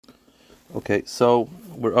Okay, so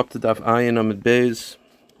we're up to Daf Ayin Amid Beis.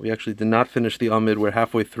 We actually did not finish the Amid. We're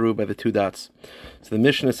halfway through by the two dots. So the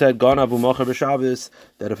Mishnah said, "Gon avu mocher b'Shabbos,"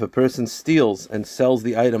 that if a person steals and sells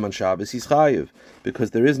the item on Shabbos, he's chayiv,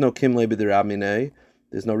 because there is no kimle b'derabminei.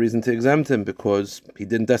 There's no reason to exempt him because he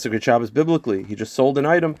didn't desecrate Shabbos biblically. He just sold an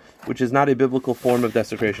item, which is not a biblical form of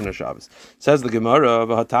desecration of Shabbos. Says the Gemara,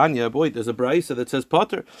 V'hatanya, boy, there's a brisa that says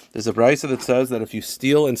potter. There's a brisa that says that if you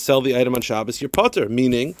steal and sell the item on Shabbos, you're potter,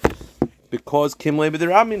 meaning because kimle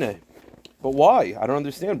b'derabminei. But why? I don't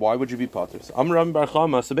understand. Why would you be potter? So, Amram bar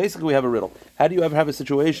Kamma. So basically, we have a riddle. How do you ever have a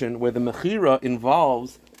situation where the mechira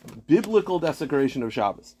involves biblical desecration of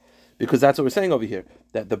Shabbos? Because that's what we're saying over here.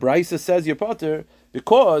 That the brisa says you're potter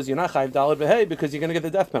because you're not chayiv daled v'hei, because you're going to get the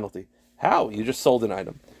death penalty. How? You just sold an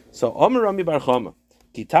item. So Amram bar Kamma.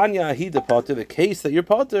 Kitanya ahida potter. The case that you're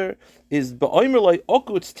potter is ba'omer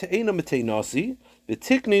okutz te'ena miteinasi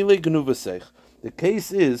v'tikni le gnuvasech. The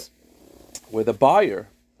case is where the buyer,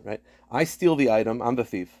 right? I steal the item. I'm the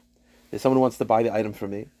thief. There's someone who wants to buy the item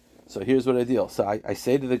from me. So here's what I deal. So I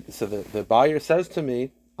say to the buyer says to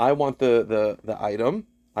me, I want the item.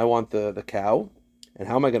 I want the cow. And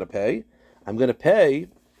how am I going to pay? I'm going to pay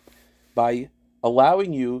by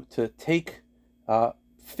allowing you to take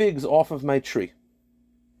figs off of my tree.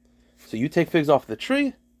 So you take figs off the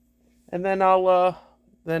tree, and then I'll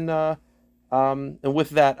and with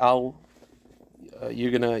that you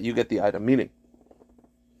get the item. Meaning,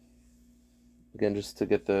 again, just to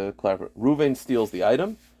get the clarification, Ruvain steals the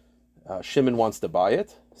item. Shimon wants to buy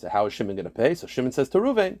it. So how is Shimon going to pay? So Shimon says to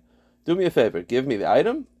Ruvain, do me a favor, give me the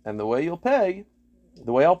item, and the way I'll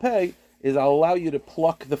pay is I'll allow you to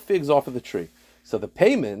pluck the figs off of the tree. So the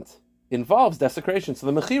payment involves desecration. So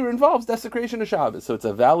the mechira involves desecration of Shabbos. So it's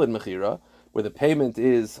a valid mechira, where the payment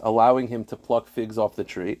is allowing him to pluck figs off the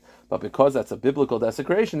tree. But because that's a biblical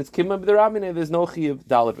desecration, it's kimma b'derabminei, there's no chiyuv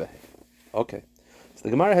daled v'hei. Okay. So the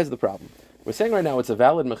Gemara has the problem. We're saying right now it's a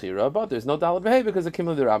valid mechira, but there's no daled v'hei because of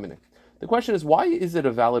kimma b'derabminei. The question is, why is it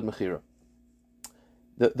a valid mechira?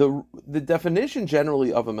 The definition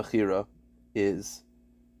generally of a mechira is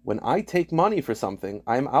when I take money for something,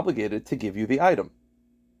 I am obligated to give you the item,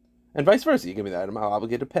 and vice versa. You give me the item, I'm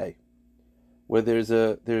obligated to pay. Where there's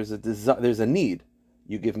a need,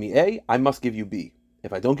 you give me A, I must give you B.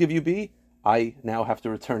 If I don't give you B, I now have to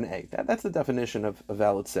return A. That's the definition of a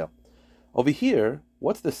valid sale. Over here,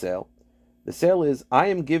 what's the sale? The sale is I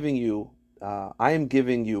am giving you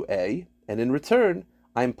A, and in return,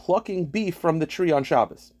 I'm plucking B from the tree on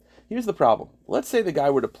Shabbos. Here's the problem. Let's say the guy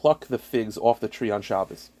were to pluck the figs off the tree on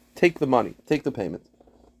Shabbos. Take the money, take the payment.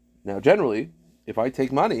 Now, generally, if I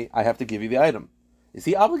take money, I have to give you the item. Is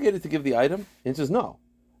he obligated to give the item? He says no.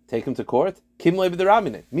 Take him to court. Kimle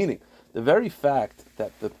b'derabminei. Meaning, the very fact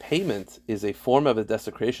that the payment is a form of a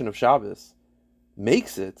desecration of Shabbos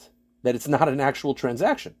makes it that it's not an actual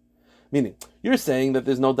transaction. Meaning, you're saying that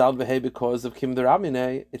there's no daled v'hei because of kim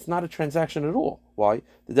b'derabminei. It's not a transaction at all. Why?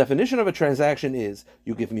 The definition of a transaction is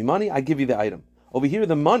you give me money, I give you the item. Over here,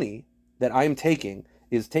 the money that I'm taking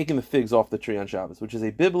is taking the figs off the tree on Shabbos, which is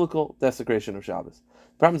a biblical desecration of Shabbos.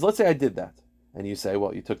 The problem is, let's say I did that, and you say,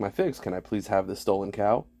 well, you took my figs, can I please have the stolen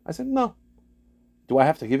cow? I said, no. Do I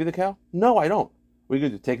have to give you the cow? No, I don't. What are you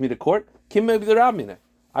going to do, take me to court? Kim b'derabminei.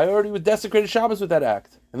 I already would desecrated Shabbos with that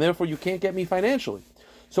act, and therefore you can't get me financially.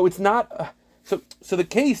 So it's not. So the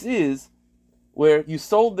case is where you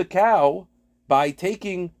sold the cow by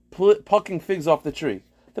plucking figs off the tree.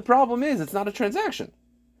 The problem is it's not a transaction.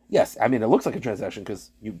 Yes, I mean it looks like a transaction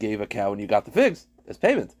because you gave a cow and you got the figs as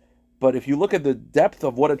payment. But if you look at the depth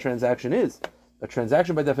of what a transaction is, a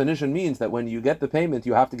transaction by definition means that when you get the payment,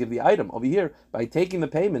 you have to give the item. Over here, by taking the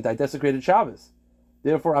payment, I desecrated Shabbos.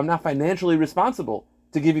 Therefore, I'm not financially responsible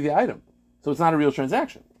to give you the item. So it's not a real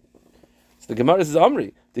transaction. So the Gemara says,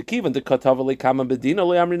 Amri, the kivan the katava le Kamma bedina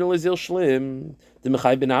le amri le zil shlim the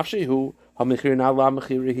mechay benafshehu hamechir na la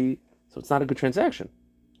mechirihi. So it's not a good transaction.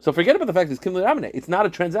 So forget about the fact that it's kim l'ramine. It's not a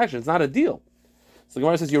transaction. It's not a deal. So the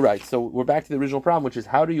Gemara says, you're right. So we're back to the original problem, which is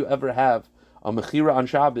how do you ever have a mechira on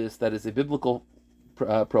Shabbos that is a biblical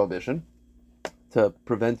prohibition to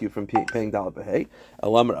prevent you from paying daled v'hei?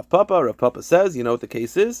 Elam Rav Papa says, you know what the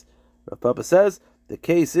case is? Rav Papa says the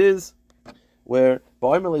case is where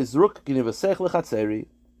the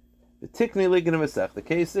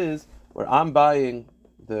case is where I'm buying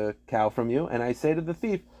the cow from you, and I say to the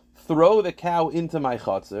thief, throw the cow into my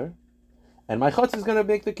chutzner, and my chutzner is going to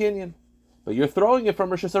make the kinyan. But you're throwing it from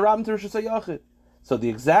Rosh Hashanah to Rosh Hashanah. So the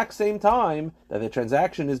exact same time that the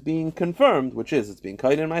transaction is being confirmed, which is it's being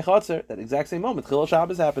kaid in my chutzner, that exact same moment, Chilul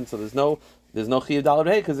Shabbos happened, so there's no chiyuv daled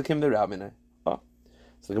v'hei because of kim b'derabminei. Oh.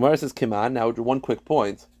 So the Gemara says, Kiman, now one quick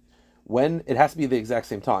point. When it has to be the exact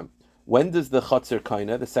same time. When does the Chatzar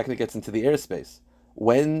kaina? The second it gets into the airspace.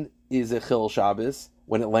 When is it Chil Shabbos?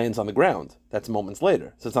 When it lands on the ground. That's moments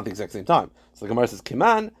later. So it's not the exact same time. So the Gemara says,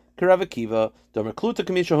 Kiman, Rav Akiva, Domer Kluta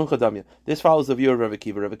Kamisha Hun Chadamya. This follows the view of Rav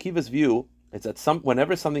Akiva. Rav Akiva's view is that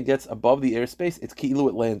whenever something gets above the airspace, it's Ki'ilu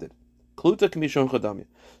it landed. Kluta Kamisha Hun Chadamya.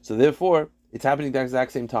 So therefore, it's happening at the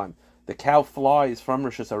exact same time. The cow flies from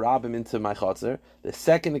Rosh Hashanah into my Chatzar. The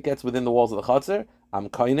second it gets within the walls of the Chatzar, I'm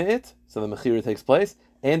kaina it, so the Mechira takes place.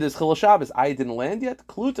 And there's Chil Shabbos, I didn't land yet.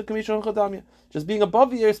 Kluta Kamisha Hun Chadamya. Just being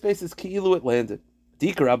above the airspace is Ki'ilu it landed.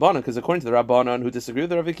 Dika Rabbanan, because according to the Rabbanan who disagree with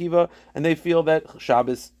the Rav Akiva, and they feel that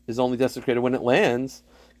Shabbos is only desecrated when it lands,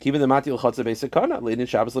 Kiva the Mati l'Chatzar Beisakana, Leidin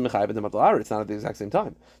Shabbos l'Mechayv the Matlar. It's not at the exact same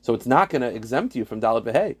time, so it's not going to exempt you from Dalet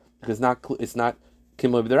V'Hei because it's not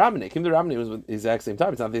Kimle B'Deramine. Kimle B'Deramine was at the exact same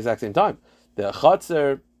time. It's not the exact same time. The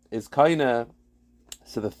Chatzar is kaina,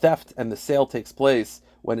 so the theft and the sale takes place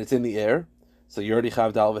when it's in the air. So you already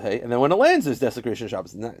have Dal V'Hei, and then when it lands, there's desecration of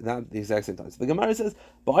Shabbos. Not the exact same time. So the Gemara says,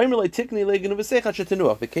 the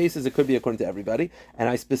case is it could be according to everybody, and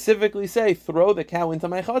I specifically say throw the cow into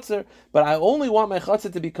my chutzner, but I only want my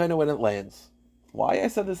chutzner to be kind of when it lands. Why I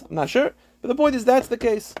said this, I'm not sure, but the point is that's the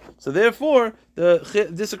case. So therefore, the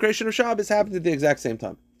desecration of Shabbos happens at the exact same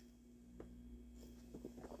time.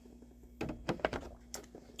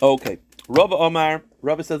 Okay,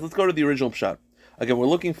 Rabbi says, let's go to the original pshat. Again, we're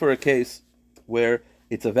looking for a case where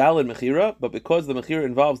it's a valid mechira, but because the mechira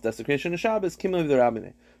involves desecration of Shabbos, kimle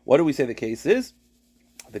v'derabine. What do we say the case is?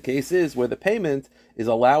 The case is where the payment is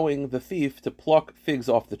allowing the thief to pluck figs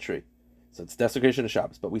off the tree. So it's desecration of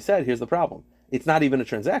Shabbos. But we said, here's the problem. It's not even a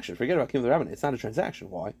transaction. Forget about kimle v'derabine. It's not a transaction.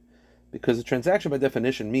 Why? Because a transaction by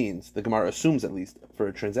definition means, the Gemara assumes at least, for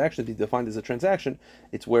a transaction to be defined as a transaction,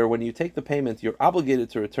 it's where when you take the payment, you're obligated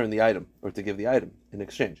to return the item, or to give the item in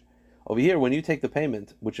exchange. Over here, when you take the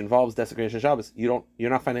payment, which involves desecration of Shabbos, you're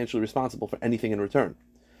not financially responsible for anything in return.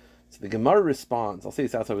 So the Gemara responds, I'll say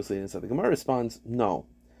this outside obviously, so the Gemara responds, no,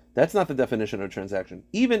 that's not the definition of a transaction.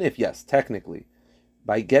 Even if, yes, technically,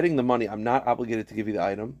 by getting the money, I'm not obligated to give you the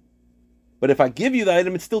item, but if I give you the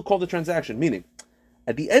item, it's still called a transaction, meaning,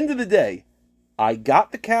 at the end of the day, I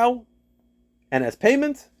got the cow, and as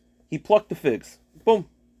payment, he plucked the figs. Boom.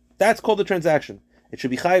 That's called a transaction. It should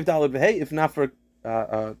be chayiv daled v'hei, if not for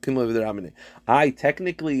I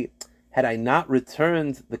technically, had I not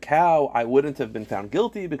returned the cow, I wouldn't have been found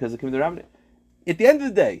guilty because of Kimle Ramine. At the end of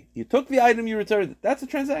the day, you took the item, you returned it. That's a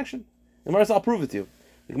transaction. The Gemara says, I'll prove it to you.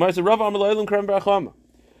 The Gemara says, Rav Amar Lo'elim Kerem Barachama.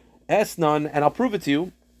 Esnan, and I'll prove it to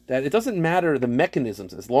you that it doesn't matter the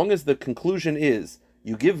mechanisms, as long as the conclusion is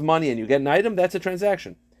you give money and you get an item, that's a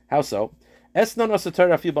transaction. How so? Esnan asatar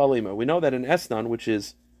afi ba'alima. We know that an esnan, which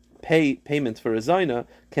is payment for a zayna,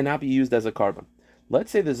 cannot be used as a carbon. Let's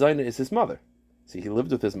say the zayna is his mother. See, he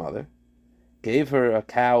lived with his mother, gave her a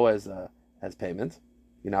cow as payment.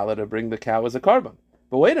 You're not allowed to bring the cow as a carbon.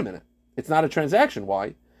 But wait a minute, it's not a transaction.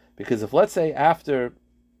 Why? Because if let's say after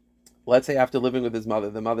living with his mother,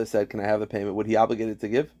 the mother said, "Can I have the payment?" Would he obligated to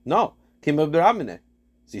give? No. So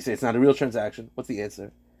you say it's not a real transaction. What's the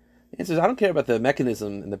answer? The answer is I don't care about the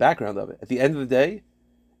mechanism and the background of it. At the end of the day,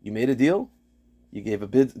 you made a deal, you gave a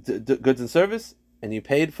bid, goods and service, and you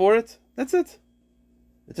paid for it. That's it.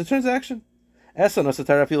 It's a transaction. Now, yes,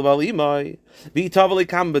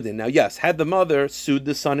 had the mother sued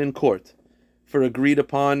the son in court for agreed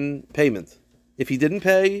upon payment, if he didn't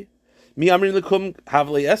pay, would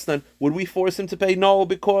we force him to pay? No,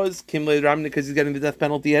 because he's getting the death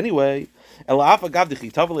penalty anyway. But at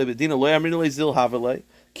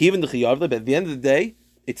the end of the day,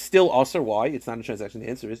 it's still usher. Why? It's not a transaction. The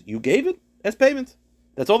answer is you gave it as payment.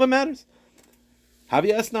 That's all that matters. So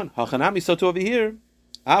to over here,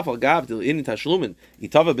 go to the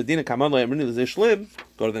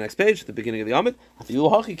next page, at the beginning of the Amid.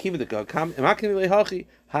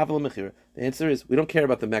 The answer is, we don't care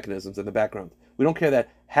about the mechanisms in the background. We don't care that,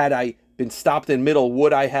 had I been stopped in middle,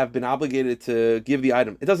 would I have been obligated to give the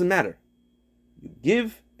item? It doesn't matter. You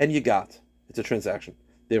give and you got. It's a transaction.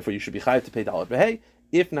 Therefore, you should be chayav to pay dalet v'hei,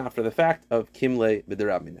 if not for the fact of kimle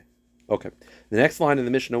b'derabmine. Okay. The next line in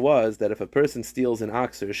the Mishnah was that if a person steals an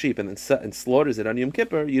ox or a sheep and then slaughters it on Yom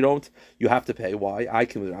Kippur, you have to pay. Why?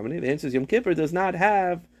 The answer is Yom Kippur does not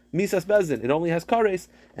have misas bezin. It only has kares,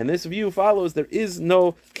 and this view follows there is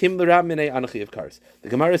no kim l'rabmine anachi of kares. The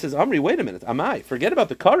Gemara says, Amri, wait a minute, Amai, forget about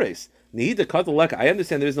the kares. Need to cut the leka. I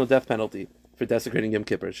understand there is no death penalty for desecrating Yom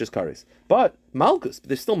Kippur. It's just kares. But malchus,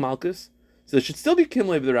 there's still malchus, so there should still be kim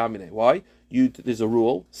l'rabmine. Why? There's a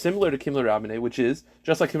rule similar to Kimle Ramine, which is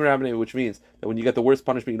just like Kimle Ramine, which means that when you get the worst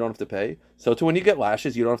punishment, you don't have to pay. So to when you get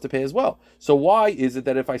lashes, you don't have to pay as well. So why is it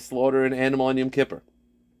that if I slaughter an animal on Yom Kippur,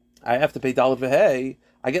 I have to pay dalet v'hei?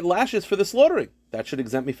 I get lashes for the slaughtering. That should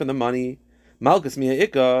exempt me from the money. Malchus mia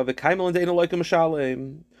ikka, the kaimel and deina loika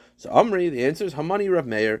mashalem. So Amri, the answer is Hamani Rav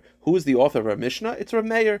Meir. Who is the author of our Mishnah? It's Rav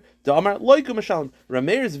Meir. The Amar loika mashalem. Rav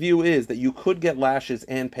Meir's view is that you could get lashes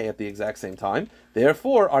and pay at the exact same time.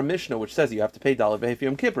 Therefore, our Mishnah, which says you have to pay Daled Vehei for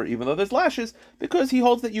Yom Kippur, even though there's lashes, because he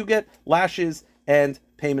holds that you get lashes and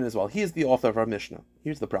payment as well. He is the author of our Mishnah.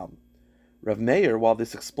 Here's the problem. Rav Meir, while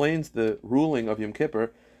this explains the ruling of Yom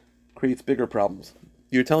Kippur, creates bigger problems.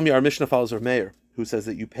 You're telling me our Mishnah follows Rav Meir, who says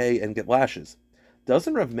that you pay and get lashes.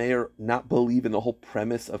 Doesn't Rav Meir not believe in the whole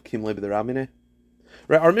premise of Kimle b'deramine?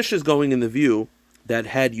 Right, our Mishnah is going in the view that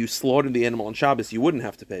had you slaughtered the animal on Shabbos, you wouldn't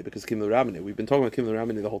have to pay because Kimle b'deramine. We've been talking about Kimle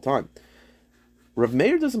b'deramine the whole time. Rav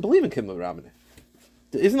Meir doesn't believe in Kimle b'deramine.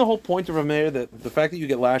 Isn't the whole point of Rav Meir that the fact that you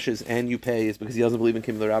get lashes and you pay is because he doesn't believe in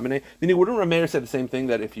Kimle b'deramine? Meaning, wouldn't Rav Meir say the same thing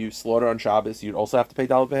that if you slaughter on Shabbos, you'd also have to pay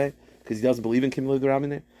Daled Vehei because he doesn't believe in Kimle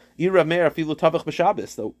b'deramine? Rav Meir afilu tavach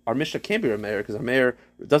b'Shabbos. Though our Mishnah can't be Rav Meir because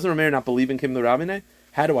doesn't Rav Meir not believe in Kimle b'deramine?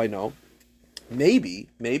 How do I know? Maybe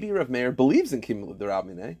Rav Meir believes in Kimle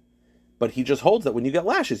b'deramine, but he just holds that when you get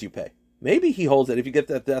lashes, you pay. Maybe he holds that if you get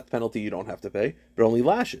that death penalty, you don't have to pay, but only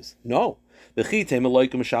lashes. No. Perhaps you'll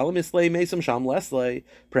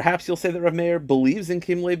say that Rav Meir believes in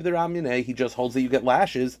Kimle b'deramine. He just holds that you get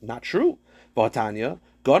lashes. Not true.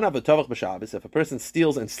 If a person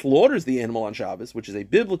steals and slaughters the animal on Shabbos, which is a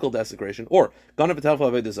biblical desecration, or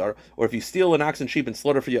if you steal an ox and sheep and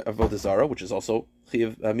slaughter for avodah zarah, which is also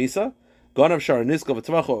chiyav misa,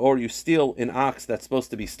 or you steal an ox that's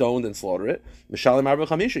supposed to be stoned and slaughter it,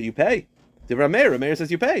 you pay. Rav Meir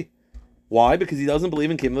says you pay. Why? Because he doesn't believe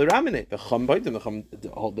in Kimle b'deramine. The Chum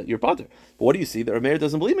hold that you're potter. But what do you see? That Rav Meir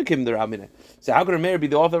doesn't believe in Kimle b'deramine. So how could Rav Meir be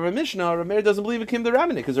the author of a Mishnah? Rav Meir doesn't believe in Kimle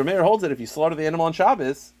b'deramine because Rav Meir holds that if you slaughter the animal on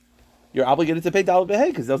Shabbos, you're obligated to pay Daled Vehei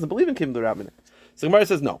because he doesn't believe in Kimle b'deramine. So Gemara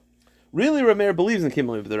says no. Really, Rav Meir believes in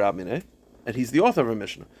Kimle b'deramine, and he's the author of a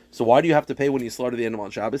Mishnah. So why do you have to pay when you slaughter the animal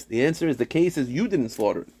on Shabbos? The answer is the case is you didn't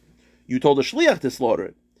slaughter it. You told a shliach to slaughter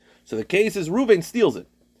it. So the case is Reuven steals it.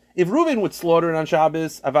 If Reuven would slaughter it on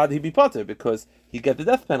Shabbos, avad he'd be potter because he'd get the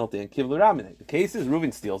death penalty and Kimle b'deramine. The case is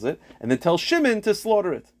Reuven steals it and then tells Shimon to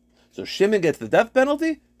slaughter it. So Shimon gets the death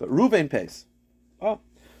penalty, but Reuven pays. Oh,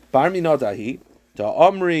 Barmi Nadahi to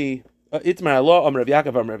Amri Itmar Allah Amr Rav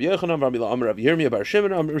Yaakov Amr Rav Yochanan Amr Amr Rav Yirmiyah Bar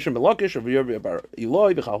Shimon Amr Rishon Belakish Rav Yirmiyah Bar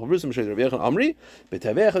Eloi B'Chal Chavrusim Shei Rav Yochanan Amri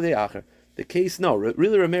B'Tavecha De'acher. The case, no,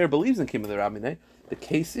 really Rav Meir believes in Kimle b'deramine. The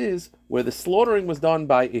case is where the slaughtering was done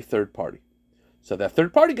by a third party. So that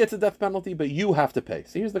third party gets a death penalty, but you have to pay.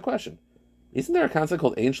 So here's the question. Isn't there a concept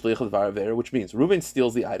called Ein Shliach L'Dvar Avera, which means Reuven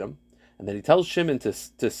steals the item, and then he tells Shimon to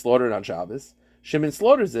slaughter it on Shabbos. Shimon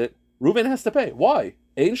slaughters it, Reuven has to pay. Why?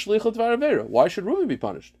 Ein Shliach L'Dvar Avera. Why should Reuven be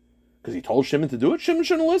punished? Because he told Shimon to do it? Shimon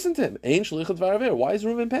shouldn't listen to him. Ein Shliach L'Dvar Avera. Why is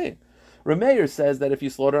Reuven paying? Rav Meir says that if you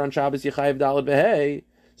slaughter on Shabbos, you chayiv Daled Vehei.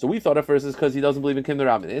 So we thought at first it's because he doesn't believe in Kimle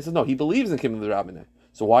b'deramine. He says, no, he believes in Kimle b'deramine.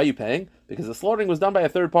 So why are you paying? Because the slaughtering was done by a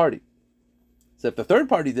third party. So if the third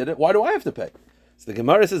party did it, why do I have to pay? So the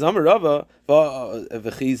Gemara says, Amar Rava, what about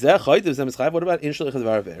In Shliach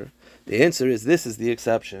L'Dvar Avera? The answer is, this is the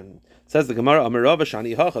exception. It says the Gemara, Amar Rava,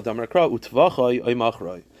 Shani Hachad, Amar Kra, Utvachai, Oy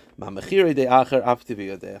Machroi, Ma Mechirei De'acher, Af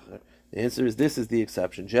Tiviyah De'acher. The answer is, this is the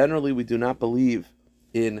exception. Generally, we do not believe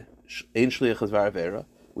in Ein Shliach L'Dvar Avera.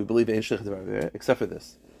 We believe in Ein Shliach L'Dvar Avera, except for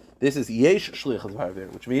this. This is Yesh Shliach L'Dvar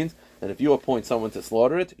Avera, which means that if you appoint someone to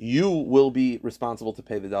slaughter it, you will be responsible to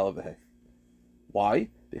pay the Daled Vehei. Why?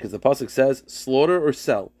 Because the pasuk says slaughter or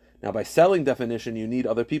sell. Now, by selling definition, you need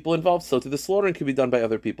other people involved, so to the slaughtering can be done by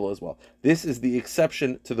other people as well. This is the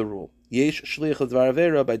exception to the rule. Yesh Shliach L'Dvar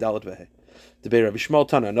Avera by Daled Vehei. The Bei Rabbi Shmuel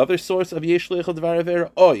Tana, another source of Yesh Shliach L'Dvar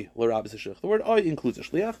Avera, Oy l'Rabbi Shliach. The word Oy includes a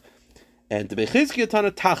shliach, and the Bei Chizkiya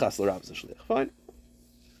Tana Tachas l'Rabbi Shliach. Fine.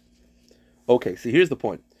 Okay, so here's the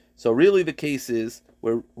point. So really, the case is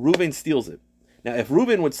where Reuven steals it. Now, if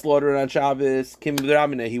Reuven would slaughter it on Shabbos, Kimle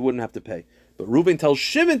b'deramine, he wouldn't have to pay. But Reuven tells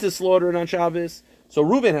Shimon to slaughter it on Shabbos, so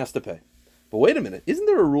Reuven has to pay. But wait a minute, isn't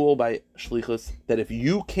there a rule by Shlichus that if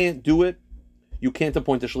you can't do it, you can't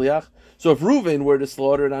appoint a Shliach? So if Reuven were to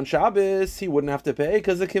slaughter it on Shabbos, he wouldn't have to pay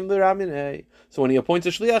because of Kimle b'deramine. So when he appoints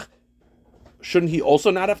a Shliach, shouldn't he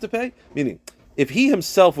also not have to pay? Meaning, if he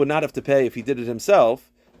himself would not have to pay if he did it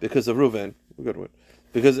himself because of Reuven,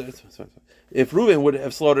 because if Reuven would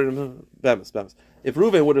have slaughtered him, if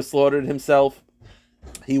Reuven would have slaughtered himself,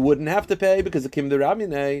 he wouldn't have to pay because of Kimle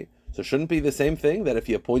b'deramine. So shouldn't it be the same thing that if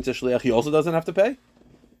he appoints a shliach, he also doesn't have to pay?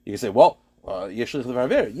 You can say, well, yesh shliach l'Dvar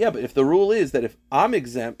Avera. Yeah, but if the rule is that if I'm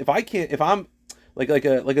exempt, if I'm like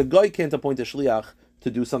a guy can't appoint a shliach to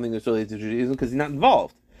do something that's related to Judaism because he's not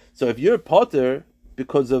involved. So if you're potter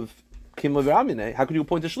because of Kimle b'deramine, how could you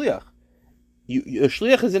appoint a shliach? A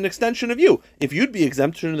shliach is an extension of you. If you'd be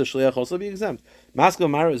exempt, shouldn't the shliach also be exempt? Maskal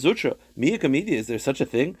Mara Zutra, Miyakamedia, is there such a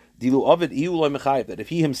thing? Dilu Ovid Iuloi Mechayev, that if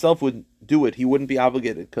he himself would do it, he wouldn't be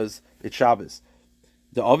obligated because it's Shabbos.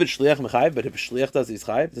 The Ovid Shliach Mechayev, but if a shliach does, he's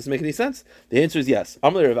chayev. Does it make any sense? The answer is yes.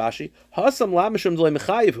 Amle Rav Ashi, Hasam Lamishum Dloi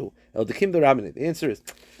Mechayevu, El Dekim D'Rabbanan. The answer is,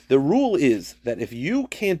 the rule is that if you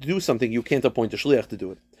can't do something, you can't appoint a shliach to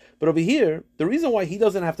do it. But over here, the reason why he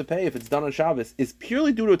doesn't have to pay if it's done on Shabbos is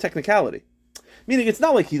purely due to a technicality. Meaning, it's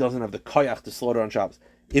not like he doesn't have the koyach to slaughter on Shabbos.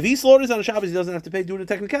 If he slaughters on Shabbos, he doesn't have to pay due to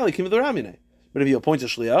technicality. But if he appoints a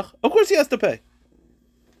shliach, of course he has to pay.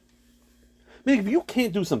 Meaning, if you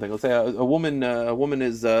can't do something, let's say a woman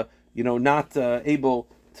is not able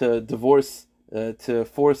to divorce, to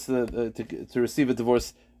force to receive a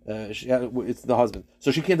divorce. It's the husband,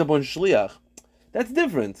 so she can't appoint a shliach. That's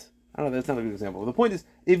different. I don't know. That's not a good example. The point is,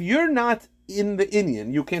 if you're not in the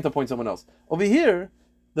inyan, you can't appoint someone else. Over here,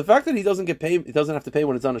 the fact that he doesn't get paid, he doesn't have to pay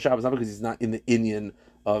when it's on a Shabbos, not because he's not in the inyan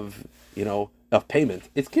of payment.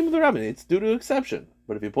 It's kim d'Rabbanan. It's due to exception.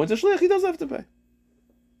 But if he appoints a shliach, he doesn't have to pay.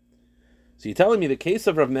 So you're telling me the case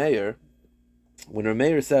of Rav Meir, when Rav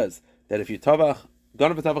Meir says that if you ganav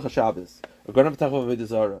v'tavach Shabbos or ganav v'tavach avodah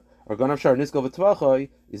zarah or ganav shar nisko v'tvachai,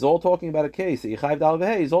 he's all talking about a case. He's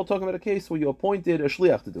all talking about a case where you appointed a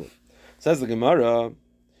shliach to do it. Says the Gemara.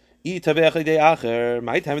 So why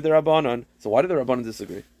did the Rabbanan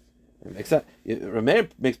disagree? It makes sense. Rameir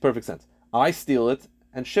makes perfect sense. I steal it,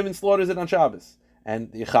 and Shimon slaughters it on Shabbos.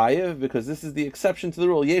 And Yechayev, because this is the exception to the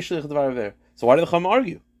rule. So why did the Chum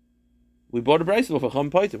argue? We brought a brayso for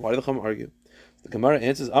Chum Paitim. Why did the Chum argue? The Gemara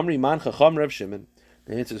answers, Amri man Chacham Rav Shimon.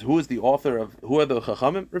 The answer is, who are the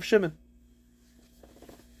Chachamim? Rav Shimon.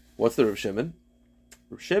 What's the Rav Shimon?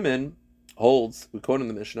 Rav Shimon holds, we quote in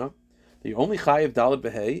the Mishnah, that you're only chayiv daled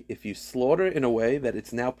behei if you slaughter in a way that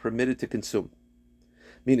it's now permitted to consume.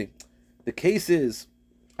 Meaning, the case is,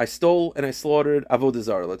 I stole and I slaughtered avodah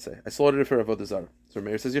zarah, let's say. I slaughtered it for avodah zarah. So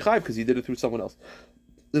Meir says you're chayiv because you did it through someone else.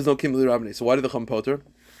 There's no kim l'Rabbanan. So why did the Chum poter?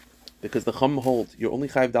 Because the Chum holds, you're only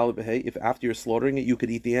chayiv daled behei if after you're slaughtering it, you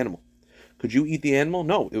could eat the animal. Could you eat the animal?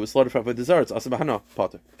 No, it was slaughtered for avodah zarah. It's asabahana,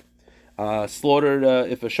 poter. Slaughtered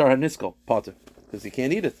if a shar haniskal, poter, because you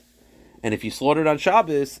can't eat it. And if you slaughtered on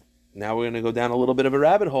Shabbos, now we're going to go down a little bit of a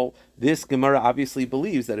rabbit hole. This Gemara obviously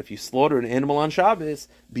believes that if you slaughter an animal on Shabbos,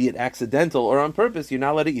 be it accidental or on purpose, you're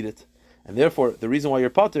not allowed to eat it. And therefore, the reason why you're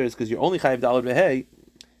poter is because you're only chayiv daled behei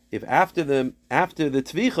if after the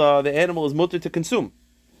tvicha, the animal is mutter to consume.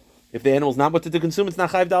 If the animal is not mutter to consume, it's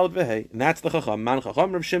not chayiv daled behei. And that's the Chacham. Man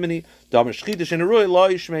Chacham Rav Shimoni, davar shchita shenarui lo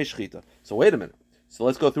yishmei shchita. So wait a minute. So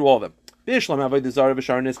let's go through all of them. Bishlam avodah zarah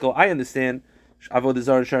v'shar niskol. I understand. Avodah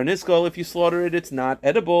zarah shar niskol. If you slaughter it, it's not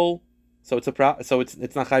edible, so it's not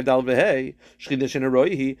chayiv daled behei. Shchita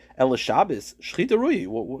shenaroihi el Shabbos shchita ruyi.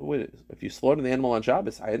 Wait, if you slaughter the animal on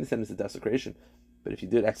Shabbos, I understand it's a desecration, but if you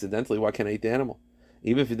did it accidentally, why can't I eat the animal?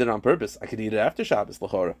 Even if you did it on purpose, I could eat it after Shabbos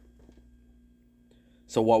l'chora.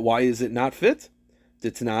 So why is it not fit?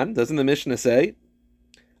 Ditnan, doesn't the Mishnah say?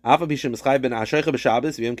 If you shecht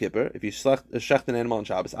an animal on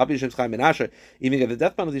Shabbos, even get the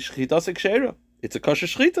death penalty, it's a kosher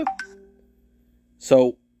shchita.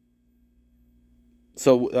 So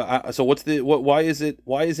why is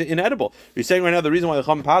it inedible? You're saying right now the reason why the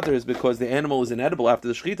Chum pater is because the animal is inedible after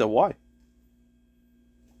the shchita. Why?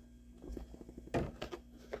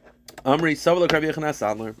 Amri Savalak Rabbi Yochanan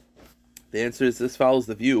Sandler. The answer is this follows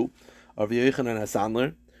the view of Yochanan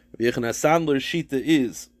Sandler. Yochanan Sandler's shita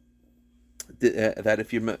is that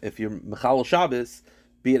if you're mechal Shabbos,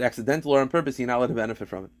 be it accidental or on purpose, you're not allowed to benefit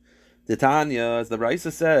from it. The Tanya, as the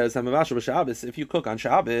Raisa says, if you cook on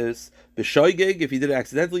Shabbos, b'shoigeg, if you did it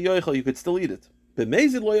accidentally, yoichel, you could still eat it.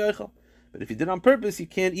 B'mezid lo yoichel. But if you did it on purpose, you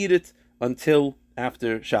can't eat it until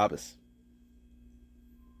after Shabbos.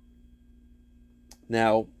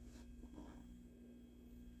 Now,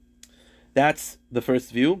 that's the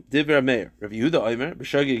first view. Divrei Meir. Rav Yehuda Omer,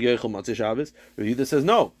 b'shoigeg yoichel matzeh Shabbos. Rav Yehuda says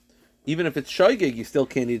no. Even if it's shoigeg, you still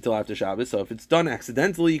can't eat it till after Shabbos. So if it's done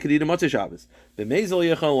accidentally, you could eat a matzah Shabbos.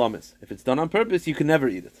 If it's done on purpose, you can never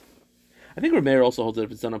eat it. I think Rabbi also holds that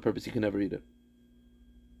if it's done on purpose, you can never eat it.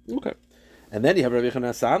 Okay. And then you have Rabbi Yochanan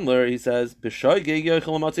Sandler. He says, "B'shoigeg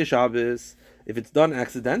yochel matzah Shabbos." If it's done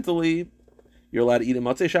accidentally, you're allowed to eat a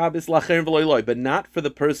matzah Shabbos, lacher v'loy loy, but not for the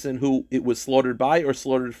person who it was slaughtered by or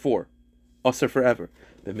slaughtered for. Usher forever.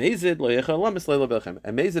 The mezid lo yechal lamis leila belchem.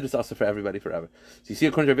 And mezid is also for everybody forever. So you see,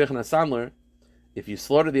 according to Rabbi Yochanan Sandler, if you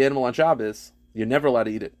slaughter the animal on Shabbos, you're never allowed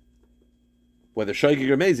to eat it. Whether shoigig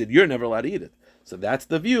or mezid, you're never allowed to eat it. So that's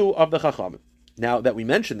the view of the Chachamim. Now that we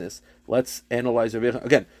mention this, let's analyze Rabbi Yochanan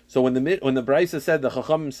again. So when the Brisa said the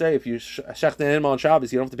Chachamim say if you shecht an animal on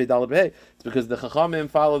Shabbos you don't have to pay daled v'hei, it's because the Chachamim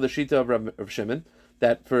follow the shita of Shimon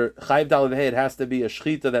that for chayiv daled v'hei it has to be a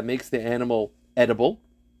shechita that makes the animal edible,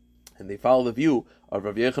 and they follow the view of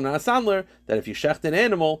Rabbi Yochanan HaSandler that if you shecht an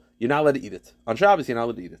animal you're not allowed to eat it on Shabbos. You're not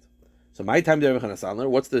allowed to eat it. So my time to Rabbi Yochanan HaSandler,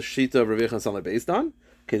 what's the shita of Rabbi Yochanan HaSandler based on?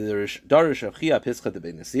 Darish Rav Chia Pischa de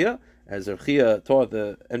Bein Nasiya, as Rav Chia taught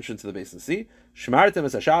the entrance of the Beis Nasi. Shmartem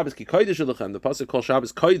es Shabbos ki kodesh ulechem. The pasuk calls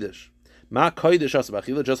Shabbos kodesh. Ma kodesh asa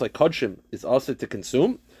b'achila, just like kodshim is also to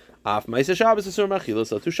consume. Af ma'aseh Shabbos asur b'achila,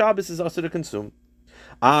 so to Shabbos is also to consume.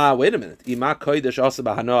 Wait a minute. Ima kodesh asa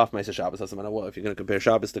b'hano af ma'aseh Shabbos asa. Well, if you're going to compare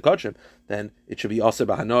Shabbos to kodshim, then it should be asa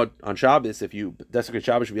b'hano on Shabbos. If you desecrate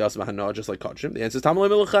Shabbos, it should be asa b'hano just like kodshim. The answer is tamalei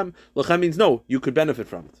melechem. Lechem means no, you could benefit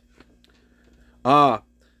from it.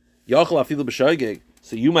 Yachal afilu b'shoigeg.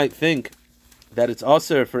 So you might think that it's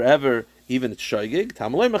aser forever, even it's shoigeg.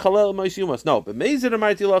 Tamalei mechalel mois yumas. No, but mezid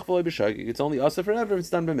amarti lach v'loi b'shoigeg. It's only aser forever if it's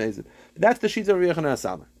done b'mezid. That's the shita of Rabbi Yochanan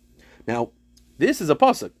HaSandler. Now, this is a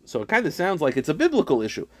pasuk, so it kind of sounds like it's a biblical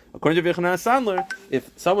issue. According to Rabbi Yochanan HaSandler,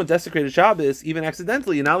 if someone desecrated Shabbos, even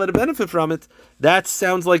accidentally, you're not allowed to benefit from it. That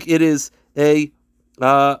sounds like it is a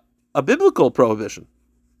biblical prohibition.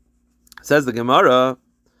 Says the Gemara.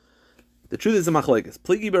 The truth is a machlekes.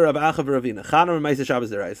 Pligi b'Rav Acha v'Ravina. Chanam v'Maisa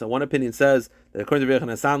Shabbos deraisa. One opinion says that according to Rabbi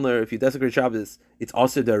Yochanan HaSandler, if you desecrate Shabbos, it's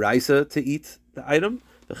also deraisa to eat the item.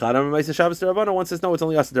 The Chanam v'Maisa Shabbos derabanan. One says no, it's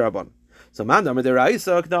only also derabanan. So man damar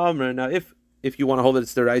deraisa k'damar. Now if you want to hold it,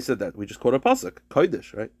 it's deraisa that we just quote a pasuk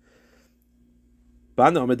kodesh, right?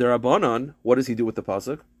 Man damar derabanan. What does he do with the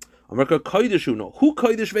pasuk? Amarka kodesh uno. Who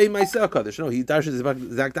kodesh ve'Maisa kodesh? No, he dashes the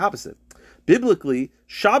exact opposite. Biblically,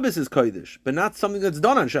 Shabbos is kodesh, but not something that's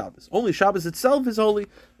done on Shabbos. Only Shabbos itself is holy,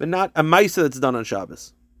 but not a maisa that's done on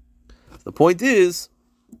Shabbos. The point is,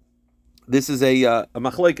 this is a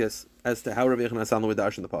machlekes as to how Rabbi Yochanan HaSandler would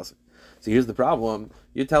darshan the pasuk. So here's the problem: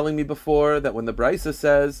 you're telling me before that when the Brisa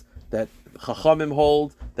says that Chachamim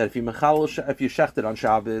hold that if you shecht it on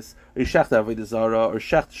Shabbos, or you shecht avodah zara, or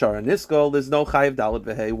shecht shara niskol, there's no chayiv daled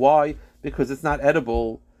v'hei. Why? Because it's not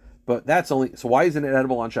edible. But that's only, so why isn't it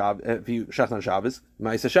edible on Shabbos? If you shecht on Shabbos,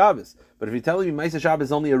 Ma'aseh Shabbos. But if you're telling me Ma'aseh Shabbos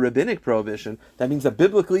is only a rabbinic prohibition, that means that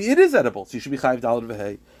biblically it is edible. So you should be chayiv daled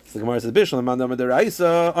v'hei. So the Gemara says, "Bish l'mandam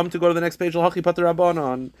deraisa." To go to the next page, l'hachi pater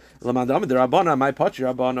rabbanon. L'mandam derabbanon, my pater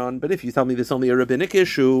rabbanon. But if you tell me this is only a rabbinic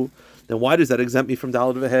issue, then why does that exempt me from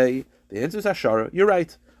daled v'hei? The answer is hashara. You're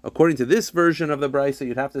right. According to this version of the Brisa,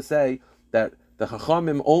 you'd have to say that the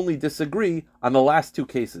Chachamim only disagree on the last two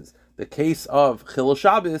cases. The case of Chilul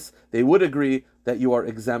Shabbos, they would agree that you are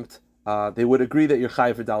exempt. They would agree that you're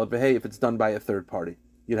chayiv for daled v'hei if it's done by a third party.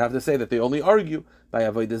 You'd have to say that they only argue by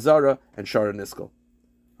avodah zara and shara niskol.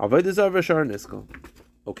 Avodah zara and shara niskol.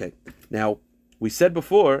 Okay. Now we said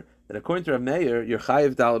before that according to Rav Meir, you're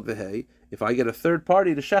chayiv daled v'hei if I get a third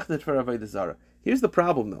party to shecht it for avodah zara. Here's the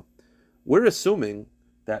problem, though. We're assuming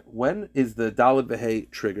that when is the daled v'hei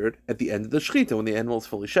triggered? At the end of the shechita, when the animal is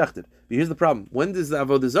fully shechted. But here's the problem. When does the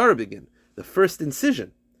avodah zara begin? The first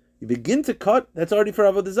incision. You begin to cut, that's already for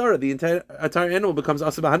avodah zara. The entire animal becomes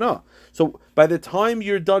asa b'hana. So by the time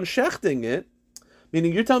you're done shechting it,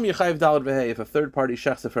 meaning you're telling me you're chayiv daled v'hei if a third party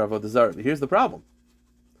shechts it for avodah zara. But here's the problem.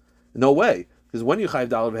 No way. Because when you chayiv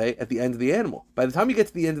daled v'hei at the end of the animal, by the time you get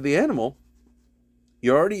to the end of the animal,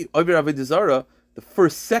 you're already over avodah zara the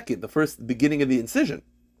first beginning of the incision.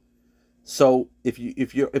 So if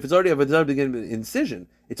it's already avodah zara beginning of the incision,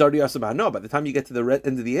 it's already asa b'hana. By the time you get to the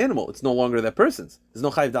end of the animal, it's no longer that person's. There's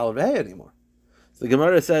no chayiv daled v'hei anymore. So the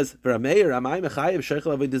Gemara says, the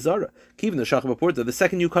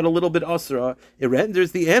second you cut a little bit asra, it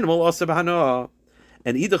renders the animal asa b'hana.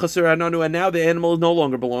 And now the animal no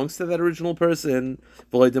longer belongs to that original person.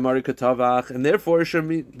 And therefore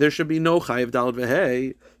there should be no chayiv daled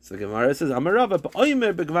v'hei. So the Gemara says,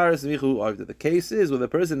 the case is where the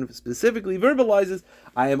person specifically verbalizes,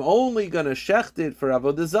 I am only going to shecht it for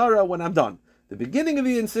avodah zara when I'm done. The beginning of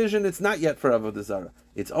the incision, it's not yet for avodah zara.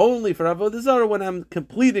 It's only for avodah zara when I'm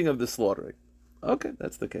completing of the slaughtering. Okay,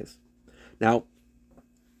 that's the case. Now,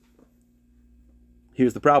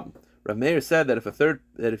 here's the problem. Rav Meir said that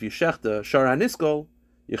if you shechta shar haniskol,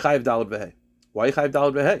 you chayiv daled v'hei. Why you chayiv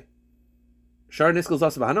daled v'hei? Shar haniskol is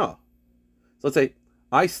asa b'hana. So let's say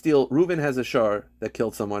Reuven has a shar that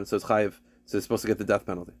killed someone, so it's chayiv. So they're supposed to get the death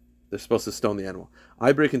penalty. They're supposed to stone the animal.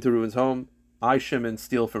 I break into Reuven's home. I Shimon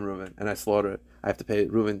steal from Reuven and I slaughter it. I have to pay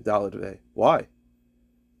Reuven daled v'hei. Why?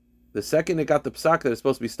 The second it got the psak that it's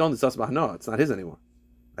supposed to be stoned, it's asa b'hana. It's not his anymore.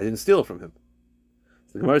 I didn't steal it from him.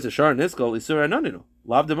 So the Gemara says shar haniskol isur ananinu.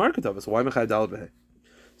 Lav de marketavas. Why mechai daled v'hei?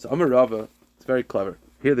 So Amar Rava, it's very clever.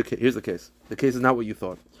 Here's the case. The case is not what you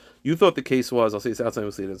thought. You thought the case was, I'll say this outside,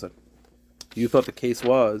 we'll see it inside. You thought the case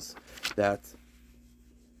was that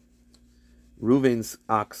Reuven's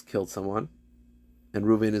ox killed someone, and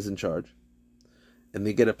Reuven is in charge. And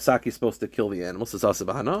they get a psak, he's supposed to kill the animal, says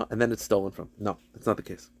Asabahana, and then it's stolen from. No, that's not the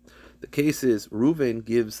case. The case is Reuven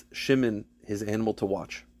gives Shimon his animal to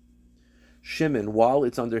watch. Shimon, while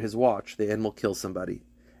it's under his watch, the animal kills somebody.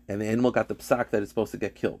 And the animal got the psak that it's supposed to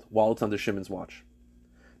get killed while it's under Shimon's watch.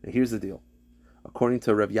 Now here's the deal. According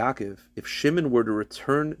to Rabbi Yaakov, if Shimon were to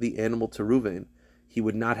return the animal to Reuven, he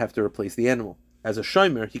would not have to replace the animal. As a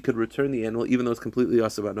shomer, he could return the animal even though it's completely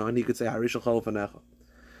asabana, and he could say, Harish al fanecha.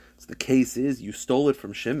 So the case is, you stole it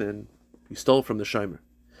from Shimon, you stole it from the shomer.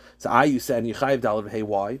 So you said, and Yechayev Dalav, hey,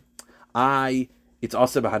 why? It's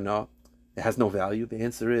asabana, it has no value. The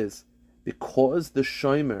answer is, because the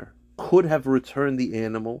shomer could have returned the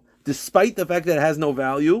animal, despite the fact that it has no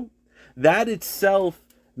value, that itself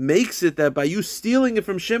makes it that by you stealing it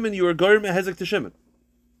from Shimon, you are goyim hezek to Shimon.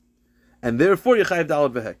 And therefore, Yechayev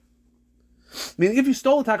Dalav v'hei. Meaning, if you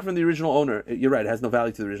stole a taka from the original owner, you're right, it has no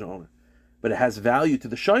value to the original owner. But it has value to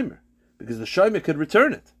the shomer, because the shomer could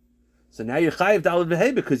return it. So now you're chayiv dalad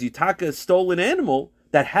v'hei because you taka a stolen animal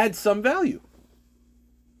that had some value.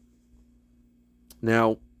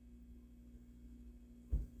 Now,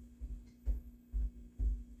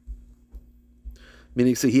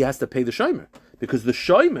 meaning, so he has to pay the shomer, because the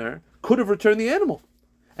shomer could have returned the animal.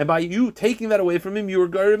 And by you taking that away from him, you were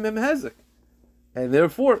garim him hezek. And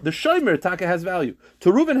therefore, the shomer taka has value.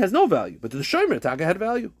 To Reuven has no value, but to the shomer taka had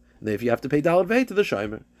value. And if you have to pay dalad v'hei to the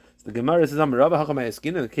shomer. So the Gemara says, and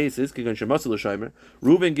the case is,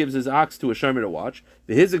 Reuven gives his ox to a shomer to watch.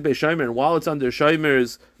 The hizik be shomer, and while it's under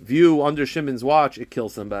shomer's view, under Shimon's watch, it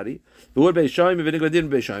kills somebody. The word be shomer, vinegar didn't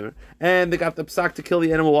be shomer. And they got the psak to kill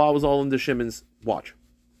the animal while it was all under Shimon's watch.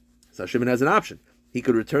 So Shimon has an option. He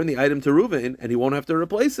could return the item to Reuven, and he won't have to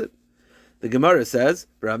replace it. The Gemara says,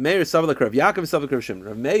 Rav Meir, Savlak, Rav Yaakov, Savlak, Rav Shimon.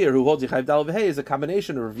 Rav Meir, who holds Yechayev Dalav v'hei, is a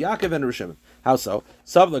combination of Rav Yaakov and Rav Shimon. How so?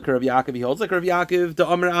 Savlak, Rav Yaakov, he holds like Rav Yaakov, the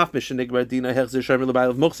Amr Af Mishin, Nigbar Dina, Hechzer Shomer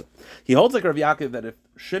L'Baylav Muksa. He holds like Rav Yaakov that if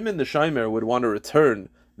Shimon the Shomer would want to return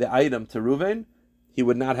the item to Reuven, he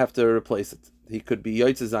would not have to replace it. He could be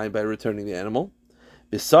Yotzei by returning the animal.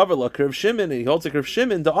 B'Savlak, Rav Shimon, and he holds like Rav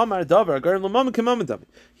Shimon, the Amar Davar, Garim L'Mam K'Mam Dami.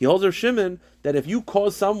 He holds Rav Shimon that if you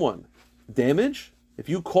cause someone damage, if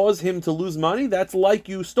you cause him to lose money, that's like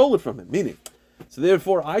you stole it from him. Meaning, so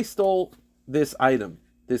therefore, I stole this item,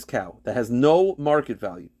 this cow, that has no market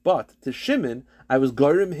value. But to Shimon, I was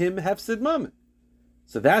goyrim him hefsid mammon.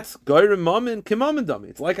 So that's goyrim mammon kimammon dummy.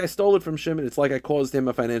 It's like I stole it from Shimon. It's like I caused him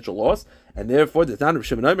a financial loss. And therefore, the Tan of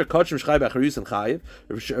Shimon Omer, Kachim Shchai B'Acharus and Chayiv.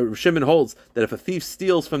 Shimon holds that if a thief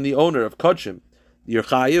steals from the owner of Kachim, you're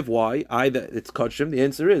Chayiv. Why? It's Kachim. The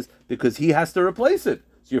answer is because he has to replace it.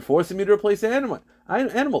 So you're forcing me to replace the animal.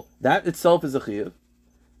 That itself is a chiyuv.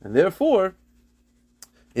 And therefore,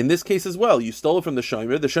 in this case as well, you stole it from the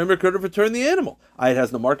shomer. The shomer could have returned the animal. It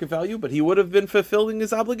has no market value, but he would have been fulfilling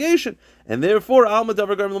his obligation. And therefore, therefore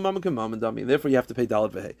you have to pay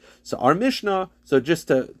dalad v'hei. So our Mishnah, so just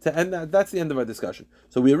to end that, that's the end of our discussion.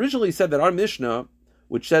 So we originally said that our Mishnah,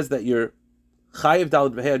 which says that you're chayiv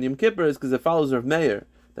dalad v'hei on Yom Kippur, is because it follows Rav Meir,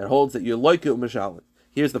 that holds that you're loike u'mashalim.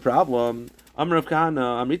 Here's the problem. Amr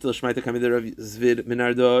Kahana, Amrita L'Shmaita Kamid Rav Zvid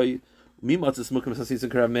Minardoi, Mimatzis Mukim Sasis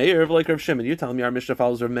and Rav Meir, like Rav Shimon. You're telling me our Mishnah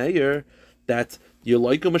follows Rav Meir that you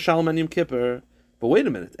like a Mashalom on Yom Kippur. But wait a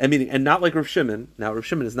minute. And not like Rav Shimon. Now, Rav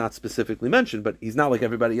Shimon is not specifically mentioned, but he's not like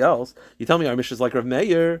everybody else. You tell me our Mishnah is like Rav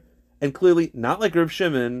Meir, and clearly not like Rav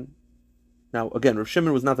Shimon. Now, again, Rav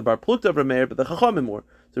Shimon was not the Bar Plukta of Rav Meir, but the Chachamim more.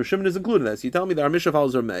 So Rav Shimon is included in that. So you tell me that our Mishnah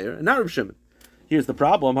follows Rav Meir, and not Rav Shimon. Here's the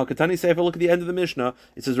problem. Hakatani say, if I look at the end of the Mishnah,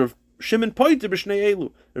 it says Rav Shimon pointed b'shnei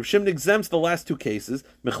elu. Rav Shimon exempts the last two cases.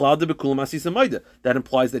 That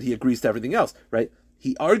implies that he agrees to everything else, right?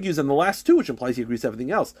 He argues on the last two, which implies he agrees to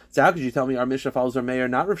everything else. So how could you tell me our Mishnah follows Rav Meir,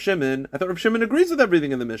 not Rav Shimon? I thought Rav Shimon agrees with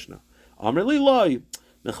everything in the Mishnah. Amr li loy.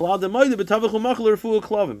 No.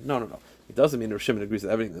 It doesn't mean Rav Shimon agrees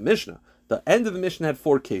with everything in the Mishnah. The end of the Mishnah had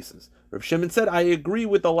four cases. Rav Shimon said, I disagree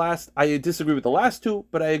with the last two,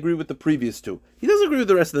 but I agree with the previous two. He doesn't agree with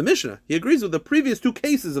the rest of the Mishnah. He agrees with the previous two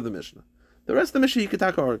cases of the Mishnah. The rest of the Mishnah, he could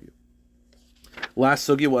argue. Last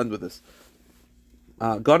sugi, we'll end with this.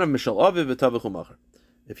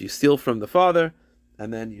 If you steal from the father,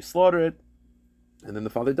 and then you slaughter it, and then the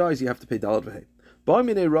father dies, you have to pay dalad v'hei. Here's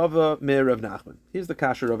the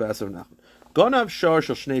kasher of Esav Nachman. Gonav shar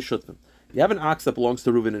shel shnei shutvim. You have an ox that belongs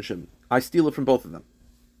to Reuven and Shimon. I steal it from both of them.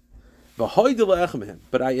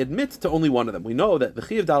 But I admit to only one of them. We know that the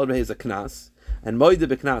Chiyav Dalad V'hei is a knas, and moide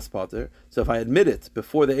beknas pater. So if I admit it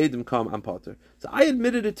before the Eidim come, I'm pater. So I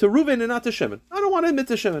admitted it to Reuven and not to Shimon. I don't want to admit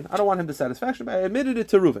to Shimon. I don't want him the satisfaction, but I admitted it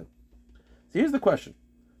to Reuven. So here's the question.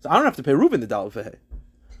 So I don't have to pay Reuven the Dalet V'hei.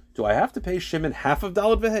 Do I have to pay Shimon half of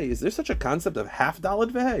Dalet V'hei? Is there such a concept of half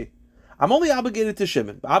Dalet V'hei? I'm only obligated to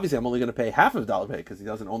Shimon, but obviously I'm only going to pay half of Dalet V'hei because he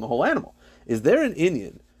doesn't own the whole animal. Is there an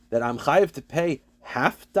inyan that I'm chayiv to pay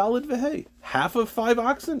half Dalet V'hei, half of 5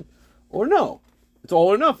 oxen, or no? It's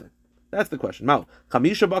all or nothing. That's the question. Mal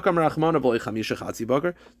chamisha bakar merachmana v'loy chamisha chatzi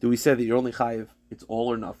bakar. Do we say that you're only chayiv? It's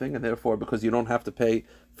all or nothing, and therefore because you don't have to pay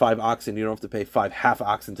 5 oxen, you don't have to pay 5 half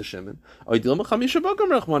oxen to Shimon. Or dilma chamisha bakar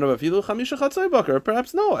merachmana v'filu chamisha chatzai bakar.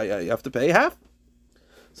 Perhaps no, I have to pay half.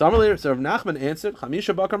 So Rav Nachman answered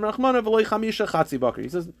chamisha bakar merachmana v'loy chamisha chatzi bakar. He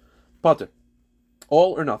says, Potter,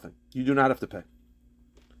 all or nothing. You do not have to pay.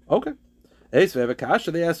 Okay. They asked Rav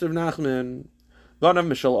Nachman.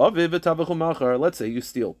 Let's say you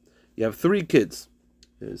steal. You have 3 kids.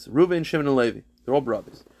 There's Reuven, Shimon, and Levi. They're all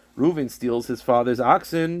brothers. Reuven steals his father's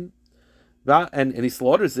oxen, and he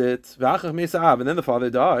slaughters it, and then the father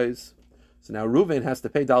dies. So now Reuven has to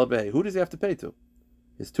pay Dalet V'hei. Who does he have to pay to?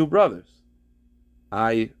 His 2 brothers.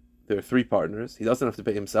 There are 3 partners. He doesn't have to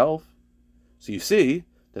pay himself. So you see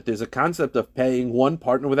that there's a concept of paying one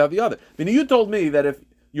partner without the other. I mean, you told me that if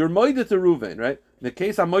you're moided to Reuven, right? In the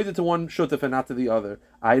case I'm moided to one shutef and not to the other,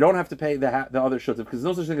 I don't have to pay the other shutef because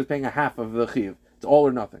there's no such thing as paying a half of the chiv. It's all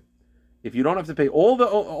or nothing. If you don't have to pay all the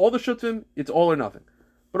shutfim, it's all or nothing.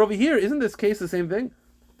 But over here, isn't this case the same thing?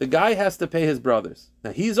 The guy has to pay his brothers.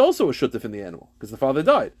 Now he's also a shutef in the animal because the father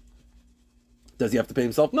died. Does he have to pay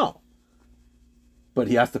himself? No. But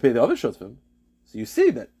he has to pay the other shutfim. So you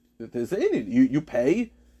see that there's an Indian. You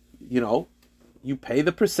pay, you pay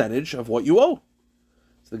the percentage of what you owe.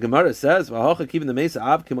 The Gemara says, "So what's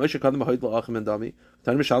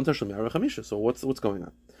going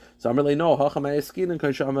on?" So Amrlei, no.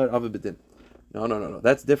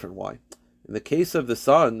 That's different. Why? In the case of the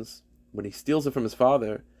sons, when he steals it from his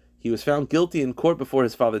father, he was found guilty in court before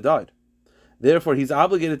his father died. Therefore, he's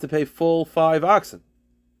obligated to pay full 5 oxen.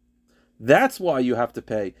 That's why you have to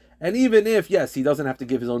pay. And even if, yes, he doesn't have to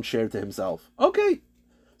give his own share to himself. Okay.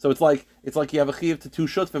 So it's like you have a chiyuv to 2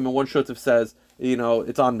 shutfim, and one shutf says,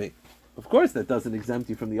 it's on me. Of course, that doesn't exempt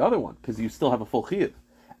you from the other one, because you still have a full chiyuv.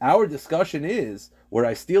 Our discussion is where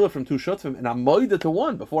I steal it from 2 shutfim, and I'm moida to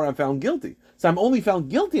 1 before I'm found guilty. So I'm only found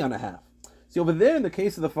guilty on a half. See, over there, in the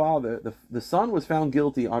case of the father, the son was found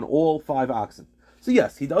guilty on all 5 oxen. So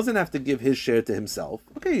yes, he doesn't have to give his share to himself.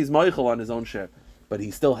 Okay, he's meichel on his own share, but he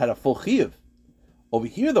still had a full chiyuv. Over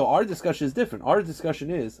here, though, our discussion is different. Our discussion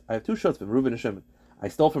is, I have 2 shutfim, Reuven and Shimon. I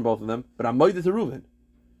stole from both of them, but I'm moida to Reuven.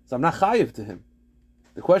 So I'm not chayiv to him.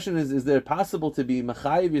 The question is there possible to be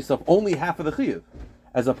machayiv yourself only half of the chiyuv,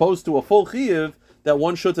 as opposed to a full chiyuv that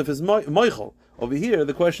one shutef is moichel? Over here,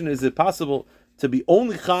 the question is it possible to be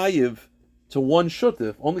only chayiv to one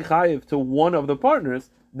shutef, only chayiv to one of the partners?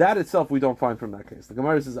 That itself we don't find from that case. The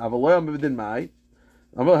Gemara says,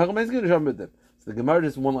 so the Gemara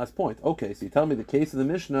just one last point. Okay, so you tell me the case of the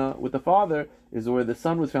Mishnah with the father is where the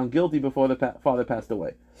son was found guilty before the father passed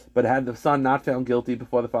away. But had the son not found guilty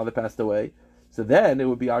before the father passed away, so then it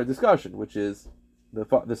would be our discussion, which is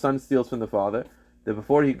the son steals from the father. That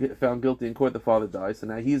before he found guilty in court, the father dies. So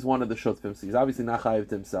now he's one of the shutfim. So he's obviously not chayiv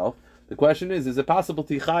to himself. The question is it possible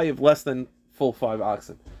to chayiv less than full 5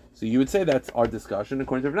 oxen? So you would say that's our discussion.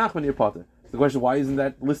 According to Rav Nachman, you're potter. So the question, why isn't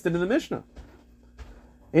that listed in the Mishnah?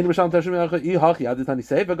 Why not say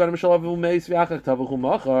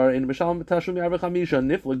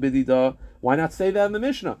that in the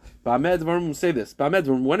Mishnah? Say this. When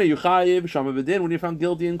are you chayiv? When you're found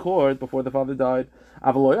guilty in court before the father died.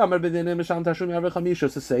 So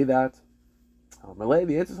say that.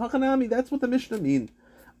 The answer is hachanami. That's what the Mishnah means.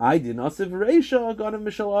 I did nasiv reisha ganim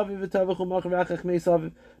mishalavi v'tavachu macher v'achach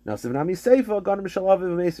meisav nasiv nami seifa ganim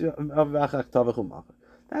mishalavi v'achach tavachu macher.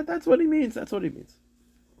 That's what he means. That's what he means.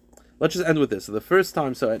 Let's just end with this. So the first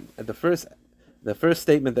time, at the first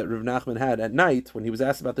statement that Rav Nachman had at night when he was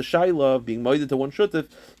asked about the shaila of being moided to one shutef,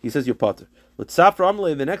 he says you're potter. Let's safra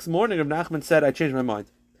amalei. The next morning, Rav Nachman said, I changed my mind.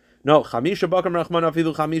 No, chamisha bakar merachman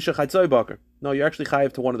afilu chamisha chaytzoi bakar. No, you're actually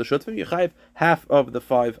chayiv to one of the shutfim. You're chayiv half of the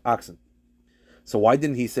 5 oxen. So why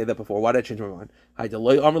didn't he say that before? Why did I change my mind? Why did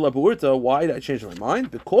I change my mind?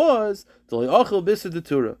 Because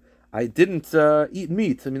I didn't eat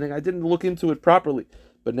meat. I didn't look into it properly.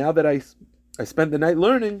 But now that I spent the night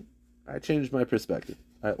learning, I changed my perspective.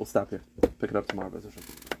 All right, we'll stop here. Pick it up tomorrow.